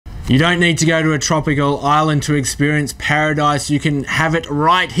You don't need to go to a tropical island to experience paradise. You can have it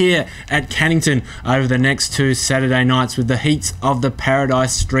right here at Cannington over the next 2 Saturday nights with the heats of the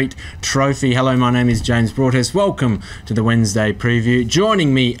Paradise Street Trophy. Hello, my name is James Broadhurst. Welcome to the Wednesday preview.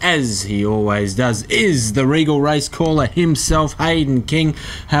 Joining me, as he always does, is the Regal race caller himself, Hayden King.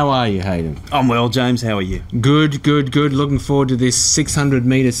 How are you, Hayden? I'm well, James. How are you? Good. Looking forward to this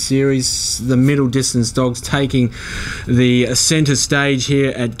 600-metre series. The middle distance dogs taking the centre stage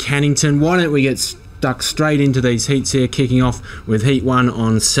here at Cannington. Why don't we get stuck straight into these heats here, kicking off with Heat 1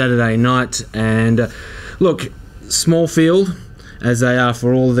 on Saturday night. And look, small field as they are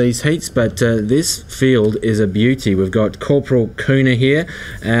for all of these heats, but this field is a beauty. We've got Corporal Kuna here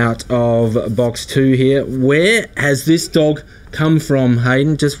out of box 2 here. Where has this dog come from,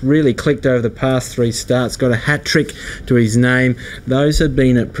 Hayden? Just really clicked over the past 3 starts, got a hat-trick to his name. Those have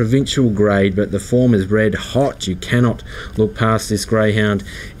been at provincial grade, but the form is red hot. You cannot look past this greyhound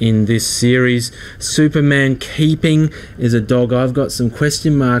in this series. Superman Keeping is a dog I've got some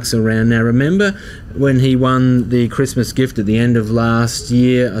question marks around. Now, remember when he won the Christmas gift at the end of last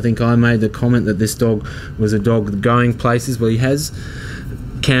year, I think I made the comment that this dog was a dog going places. Well, he has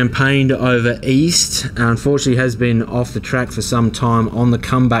campaigned over east. Unfortunately has been off the track for some time, on the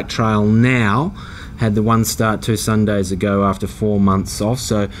comeback trail now. Had the 1 start 2 Sundays ago after 4 months off,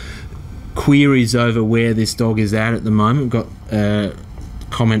 so queries over where this dog is at the moment. We've got a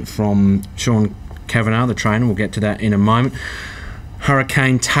comment from Sean Kavanagh, the trainer. We'll get to that in a moment.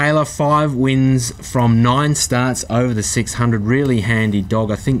 Hurricane Taylor, 5 wins from 9 starts over the 600. Really handy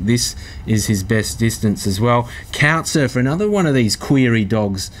dog. I think this is his best distance as well. Couchsurfer, another one of these query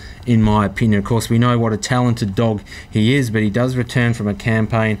dogs in my opinion. Of course, we know what a talented dog he is, but he does return from a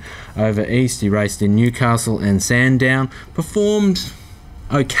campaign over east. He raced in Newcastle and Sandown. Performed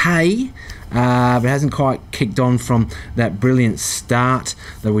okay, but hasn't quite kicked on from that brilliant start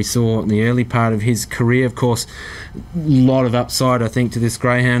that we saw in the early part of his career. Of course, a lot of upside, I think, to this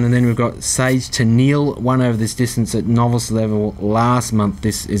greyhound. And then we've got Sage to Kneel, won over this distance at novice level last month.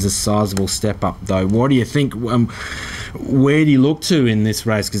 This is a sizable step up, though. What do you think? Where do you look to in this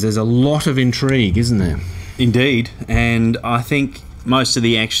race? Because there's a lot of intrigue, isn't there? Indeed, and I think most of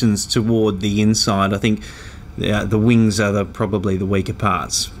the action's toward the inside. I think the wings are probably the weaker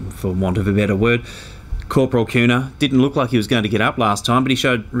parts, for want of a better word. Corporal Kuna didn't look like he was going to get up last time, but he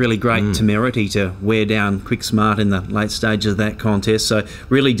showed really great temerity to wear down Quick Smart in the late stages of that contest, so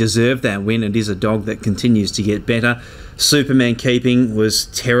really deserved that win. It is a dog that continues to get better. Superman Keeping was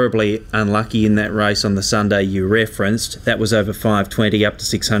terribly unlucky in that race on the Sunday you referenced. That was over 520 up to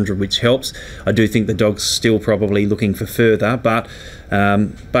 600, which helps. I do think the dog's still probably looking for further, but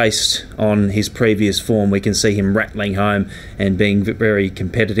based on his previous form, we can see him rattling home and being very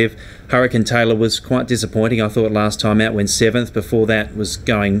competitive. Hurricane Taylor was quite disappointing, I thought, last time out, went 7th. Before that was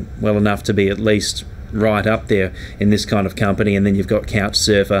going well enough to be at least right up there in this kind of company. And then you've got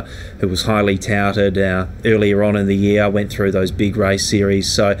Couchsurfer, who was highly touted earlier on in the year, went through those big race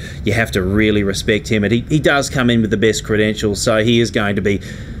series, so you have to really respect him. And he does come in with the best credentials, so he is going to be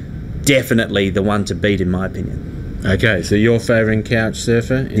definitely the one to beat, in my opinion. Okay, so you're favouring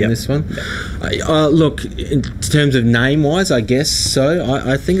Couchsurfer in this one? Yep. Look, in terms of name-wise, I guess so.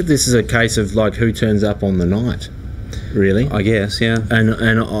 I think this is a case of like who turns up on the night, really. I guess, yeah. And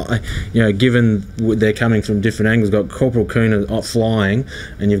you know, given they're coming from different angles, you've got Corporal Kuna flying,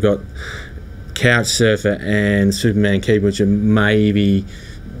 and you've got Couchsurfer and Superman Keep, which are maybe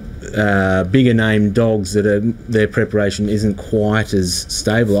bigger name dogs that their preparation isn't quite as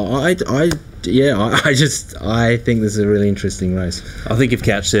stable. I think this is a really interesting race. I think if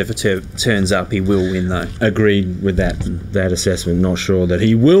Couchsurfer turns up, he will win, though. Agreed with that assessment. Not sure that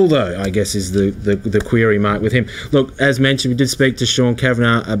he will, though, I guess, is the query mark with him. Look, as mentioned, we did speak to Sean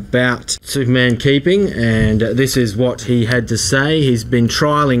Kavanagh about Superman Keeping, and this is what he had to say. He's been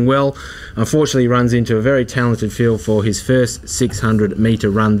trialling well. Unfortunately, runs into a very talented field for his first 600-metre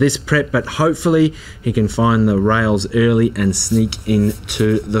run this prep, but hopefully he can find the rails early and sneak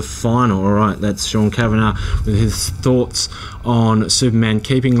into the final. All right, that's Sean Kavanagh with his thoughts on Superman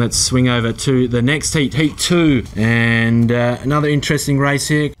Keeping. Let's swing over to the next heat, Heat 2, and another interesting race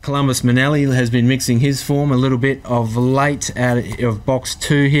here. Columbus Manelli has been mixing his form a little bit of late out of box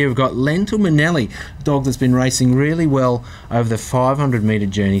 2 here. We've got Lentil Manelli, a dog that's been racing really well over the 500-metre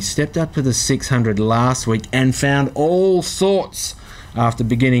journey. Stepped up to the 600 last week and found all sorts after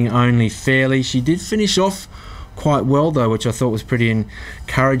beginning only fairly. She did finish off quite well, though, which I thought was pretty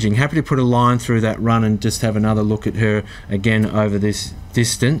encouraging. Happy to put a line through that run and just have another look at her again over this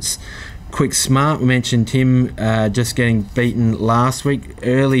distance. Quick Smart, we mentioned him just getting beaten last week.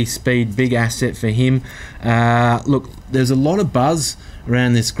 Early speed, big asset for him. Look, there's a lot of buzz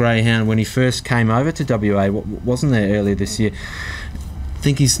around this greyhound when he first came over to WA, wasn't there earlier this year. I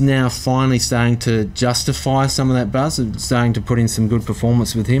think he's now finally starting to justify some of that buzz and starting to put in some good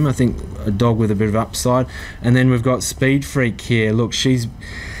performance with him. I think a dog with a bit of upside. And then we've got Speed Freak here. Look, she's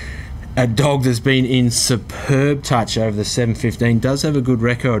a dog that's been in superb touch over the 715, does have a good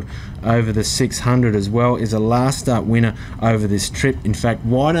record over the 600 as well, is a last start winner over this trip. In fact,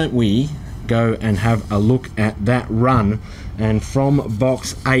 why don't we go and have a look at that run? And from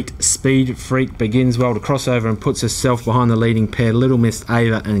box 8, Speed Freak begins well to cross over and puts herself behind the leading pair, Little Miss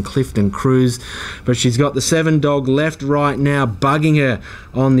Ava and Clifton Cruise. But she's got the 7 dog left right now bugging her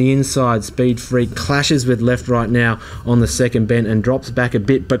on the inside. Speed Freak clashes with left right now on the second bend and drops back a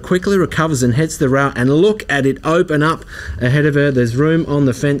bit, but quickly recovers and heads the rail. And look at it open up ahead of her. There's room on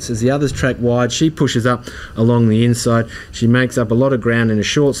the fence as the others track wide. She pushes up along the inside. She makes up a lot of ground in a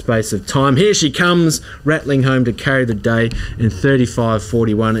short space of time. Here she comes, rattling home to carry the day in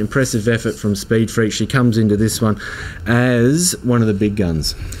 35.41. Impressive effort from Speed Freak. She comes into this one as one of the big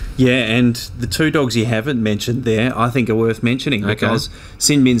guns. Yeah, and the 2 dogs you haven't mentioned there, I think are worth mentioning, because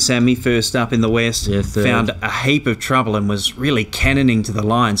Sin Bin Sammy, first up in the West, found a heap of trouble and was really cannoning to the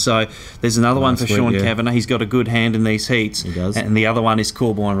line. So there's another one for Sean Kavanagh. He's got a good hand in these heats. He does. And the other one is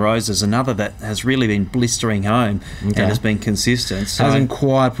Corborn Roses, another that has really been blistering home and has been consistent. So hasn't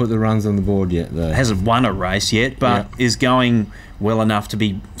quite put the runs on the board yet, though. Hasn't won a race yet, but is going well enough to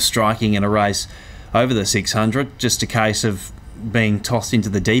be striking in a race over the 600. Just a case of being tossed into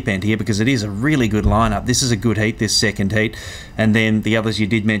the deep end here, because it is a really good lineup. This is a good heat, this second heat. And then the others you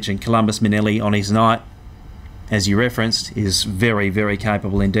did mention, Columbus Minelli on his night, as you referenced, is very, very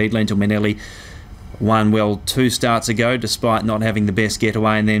capable indeed. Lentil Minelli won well 2 starts ago despite not having the best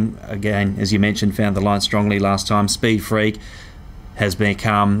getaway, and then again, as you mentioned, found the line strongly last time. Speed Freak has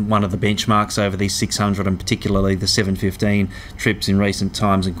become one of the benchmarks over these 600 and particularly the 715 trips in recent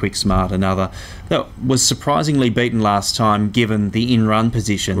times, and Quick Smart another that was surprisingly beaten last time given the in-run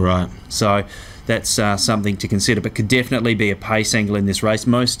position. Right. So that's something to consider, but could definitely be a pace angle in this race.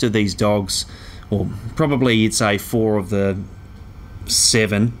 Most of these dogs, or probably you'd say 4 of the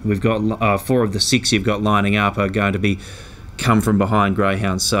 7, we've got 4 of the 6 you've got lining up are going to be come from behind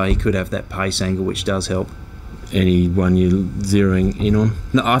greyhounds, so he could have that pace angle, which does help. Anyone you're zeroing in on?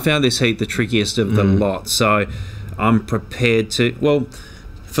 No, I found this heat the trickiest of the lot, so I'm prepared to... Well,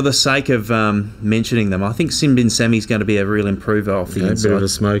 for the sake of mentioning them, I think Sin Bin Sammy's going to be a real improver off the inside. A bit of a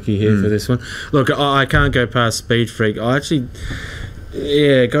smoky here for this one. Look, I can't go past Speed Freak. I actually...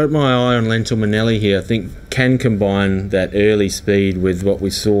 got my eye on Lentil Minelli here. I think can combine that early speed with what we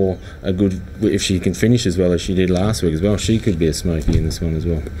saw a good... If she can finish as well as she did last week as well, she could be a smoky in this one as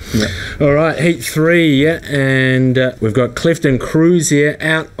well. All right, heat 3, and we've got Clifton Cruise here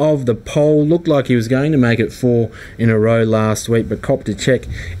out of the pole. Looked like he was going to make it 4 in a row last week, but copped a check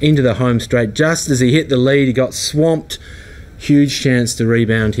into the home straight. Just as he hit the lead, he got swamped. Huge chance to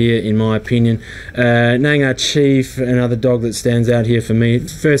rebound here, in my opinion. Nangar Chief, another dog that stands out here for me.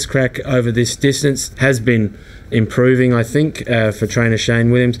 First crack over this distance, has been improving, I think, for trainer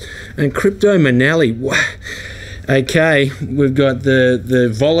Shane Williams. And Crypto Manelli, okay, we've got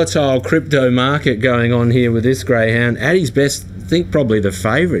the volatile crypto market going on here with this greyhound. At his best, I think probably the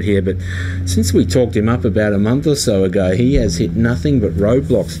favourite here, but since we talked him up about a month or so ago, he has hit nothing but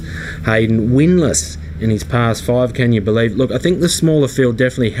roadblocks. Hayden, winless in his past 5, can you believe? Look, I think the smaller field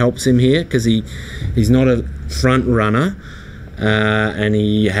definitely helps him here, because he's not a front runner, and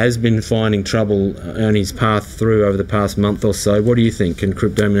he has been finding trouble on his path through over the past month or so. What do you think? Can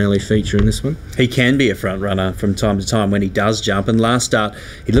Crypto Manelli feature in this one? He can be a front runner from time to time when he does jump, and last start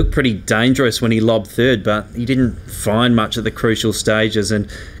he looked pretty dangerous when he lobbed third, but he didn't find much at the crucial stages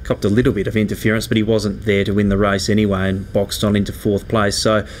and copped a little bit of interference, but he wasn't there to win the race anyway and boxed on into 4th place.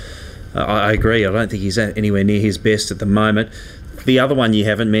 So I agree. I don't think he's anywhere near his best at the moment. The other one you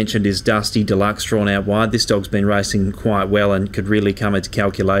haven't mentioned is Dusty Deluxe, drawn out wide. This dog's been racing quite well and could really come into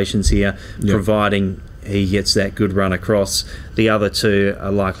calculations here, providing he gets that good run across. The other 2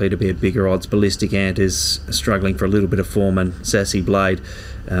 are likely to be at bigger odds. Ballistic Ant is struggling for a little bit of form, and Sassy Blade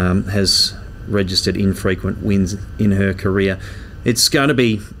has registered infrequent wins in her career. It's going to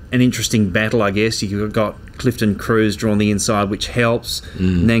be an interesting battle, I guess. You've got Clifton Cruise drawn the inside, which helps.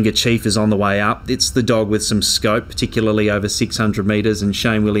 Nanga Chief is on the way up. It's the dog with some scope, particularly over 600 metres, and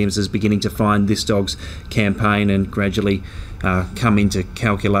Shane Williams is beginning to find this dog's campaign and gradually come into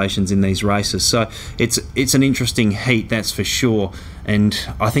calculations in these races. So it's an interesting heat, that's for sure, and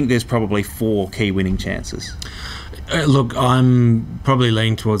I think there's probably 4 key winning chances. Look, I'm probably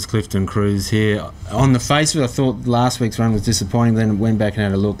leaning towards Clifton Cruz here. On the face of it, I thought last week's run was disappointing. Then went back and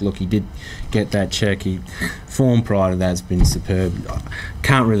had a look. Look, he did get that check. Form prior to that's been superb.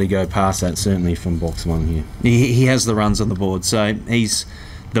 Can't really go past that, certainly from box one here. He has the runs on the board, so he's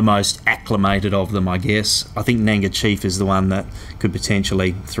the most acclimated of them, I guess. I think Nanga Chief is the one that could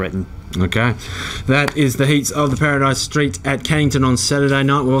potentially threaten. Okay, that is the heats of the Paradise Street at Cannington on Saturday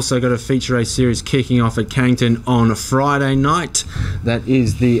night. We've also got a feature race series kicking off at Cannington on Friday night. That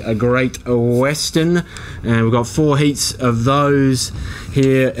is the Great Western, and we've got 4 heats of those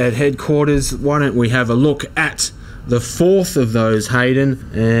here at headquarters. Why don't we have a look at the 4th of those,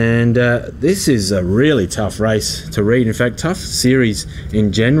 Hayden? And this is a really tough race to read. In fact, tough series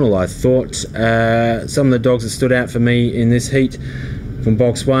in general, I thought. Some of the dogs that stood out for me in this heat: from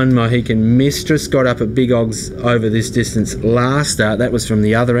box 1, Mohican Mistress got up at big odds over this distance last start. That was from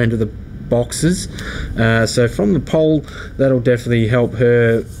the other end of the boxes. So from the pole, that'll definitely help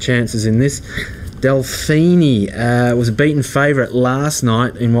her chances in this. Delphine was a beaten favourite last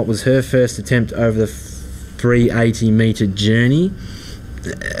night in what was her first attempt over the 380 metre journey.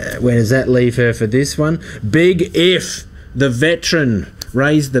 Where does that leave her for this one? Big If, the veteran,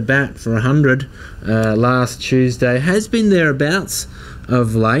 raised the bat for 100 last Tuesday. Has been thereabouts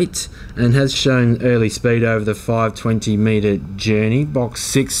of late and has shown early speed over the 520 metre journey. Box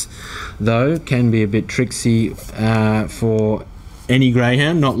 6, though, can be a bit tricksy for any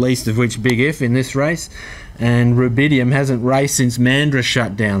greyhound, not least of which Big If in this race. And Rubidium hasn't raced since Mandurah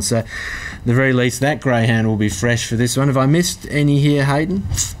shut down, so at the very least that greyhound will be fresh for this one. Have I missed any here, Hayden?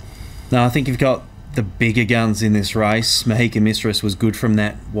 No, I think you've got the bigger guns in this race. Mohican Mistress was good from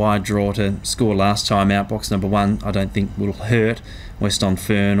that wide draw to score last time out. Box number 1 I don't think will hurt. West on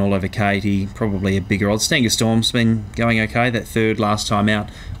Fern, all over Katie, probably a bigger odd. Stanger Storm's been going okay. That 3rd last time out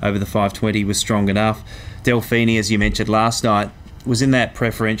over the 520 was strong enough. Delphine, as you mentioned last night, was in that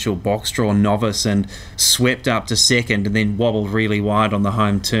preferential box draw novice and swept up to 2nd and then wobbled really wide on the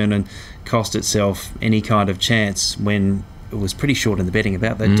home turn and cost itself any kind of chance when it was pretty short in the betting,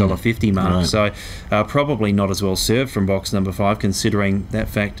 about that $1.50 mark. Right. So probably not as well served from box number 5, considering that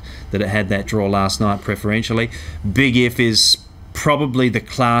fact that it had that draw last night preferentially. Big If is probably the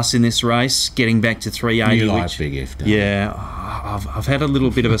class in this race, getting back to 380. You like Big If, don't you? Yeah, I've had a little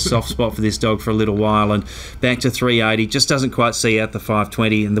bit of a soft spot for this dog for a little while, and back to 380, just doesn't quite see out the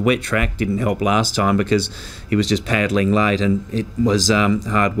 520, and the wet track didn't help last time because he was just paddling late and it was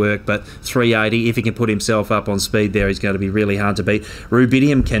hard work. But 380, if he can put himself up on speed there, he's going to be really hard to beat.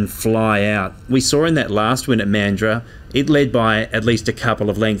 Rubidium can fly out. We saw in that last win at Mandurah, it led by at least a couple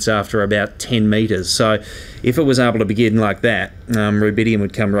of lengths after about 10 metres. So if it was able to begin like that, Rubidium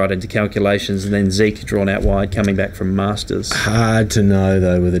would come right into calculations, and then Zeke drawn out wide coming back from Masters. Hard to know,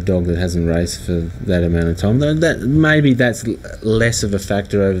 though, with a dog that hasn't raced for that amount of time. Maybe that's less of a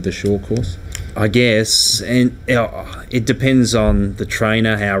factor over the short course, I guess. And it depends on the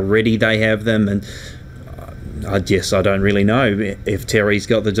trainer, how ready they have them, and I don't really know if Terry's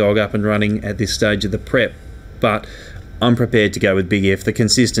got the dog up and running at this stage of the prep. But I'm prepared to go with Big If. The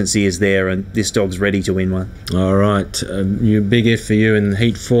consistency is there, and this dog's ready to win one. All right, you Big If for you in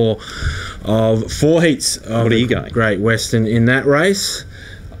Heat 4 of 4 heats. What are you going? Great Western in that race.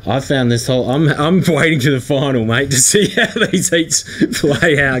 I found this whole... I'm waiting to the final, mate, to see how these heats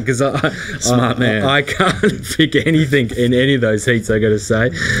play out, because Smart man. I can't pick anything in any of those heats, I got to say.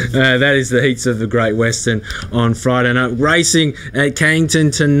 That is the heats of the Great Western on Friday night. Racing at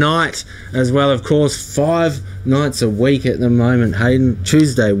Cannington tonight as well, of course. 5 nights a week at the moment, Hayden.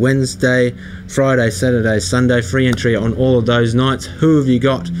 Tuesday, Wednesday, Friday, Saturday, Sunday. Free entry on all of those nights. Who have you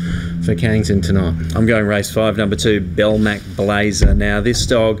got for Cannington tonight? I'm going race 5, number 2, Belmac Blazer. Now, this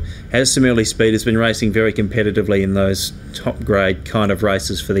dog has some early speed, has been racing very competitively in those top grade kind of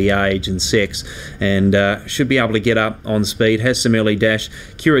races for the age and sex, and should be able to get up on speed, has some early dash.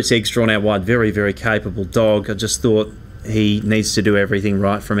 Curate's Egg's drawn out wide, very, very capable dog. I just thought he needs to do everything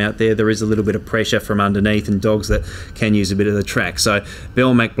right from out there. There is a little bit of pressure from underneath and dogs that can use a bit of the track. So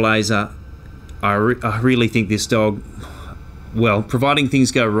Belmac Blazer, I really think this dog, well, providing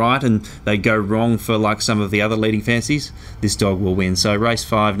things go right and they go wrong for like some of the other leading fancies, this dog will win. So race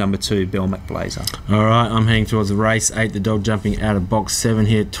 5, number 2, Belmac Blazer. All right, I'm heading towards the race 8. The dog jumping out of box 7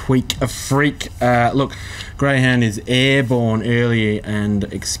 here, Tweak a Freak. Look, Greyhound is airborne early and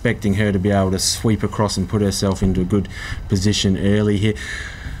expecting her to be able to sweep across and put herself into a good position early here.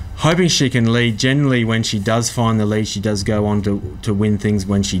 Hoping she can lead. Generally, when she does find the lead, she does go on to win things.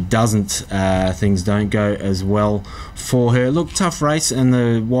 When she doesn't, things don't go as well for her. Look, tough race, and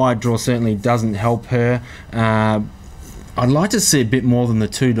the wide draw certainly doesn't help her. I'd like to see a bit more than the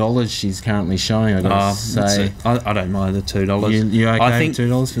 $2 she's currently showing. I got to say, I don't mind the $2. You okay I think with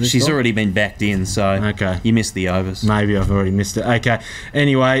 $2 for this? She's dog? already been backed in, so Okay. you missed the overs. Maybe I've already missed it. Okay.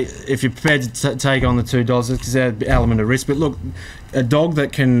 Anyway, if you're prepared to take on the $2, there's an element of risk. But look, a dog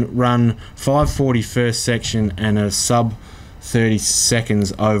that can run 5:40 first section and a sub 30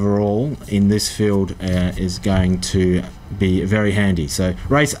 seconds overall in this field is going to be very handy. So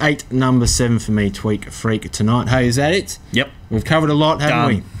race 8, number 7 for me, Tweak Freak tonight. Hey, is that it? Yep. We've covered a lot,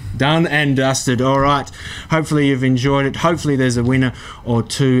 haven't we? Done and dusted. All right. Hopefully you've enjoyed it. Hopefully there's a winner or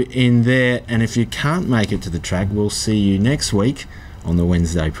two in there. And if you can't make it to the track, we'll see you next week on the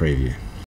Wednesday preview.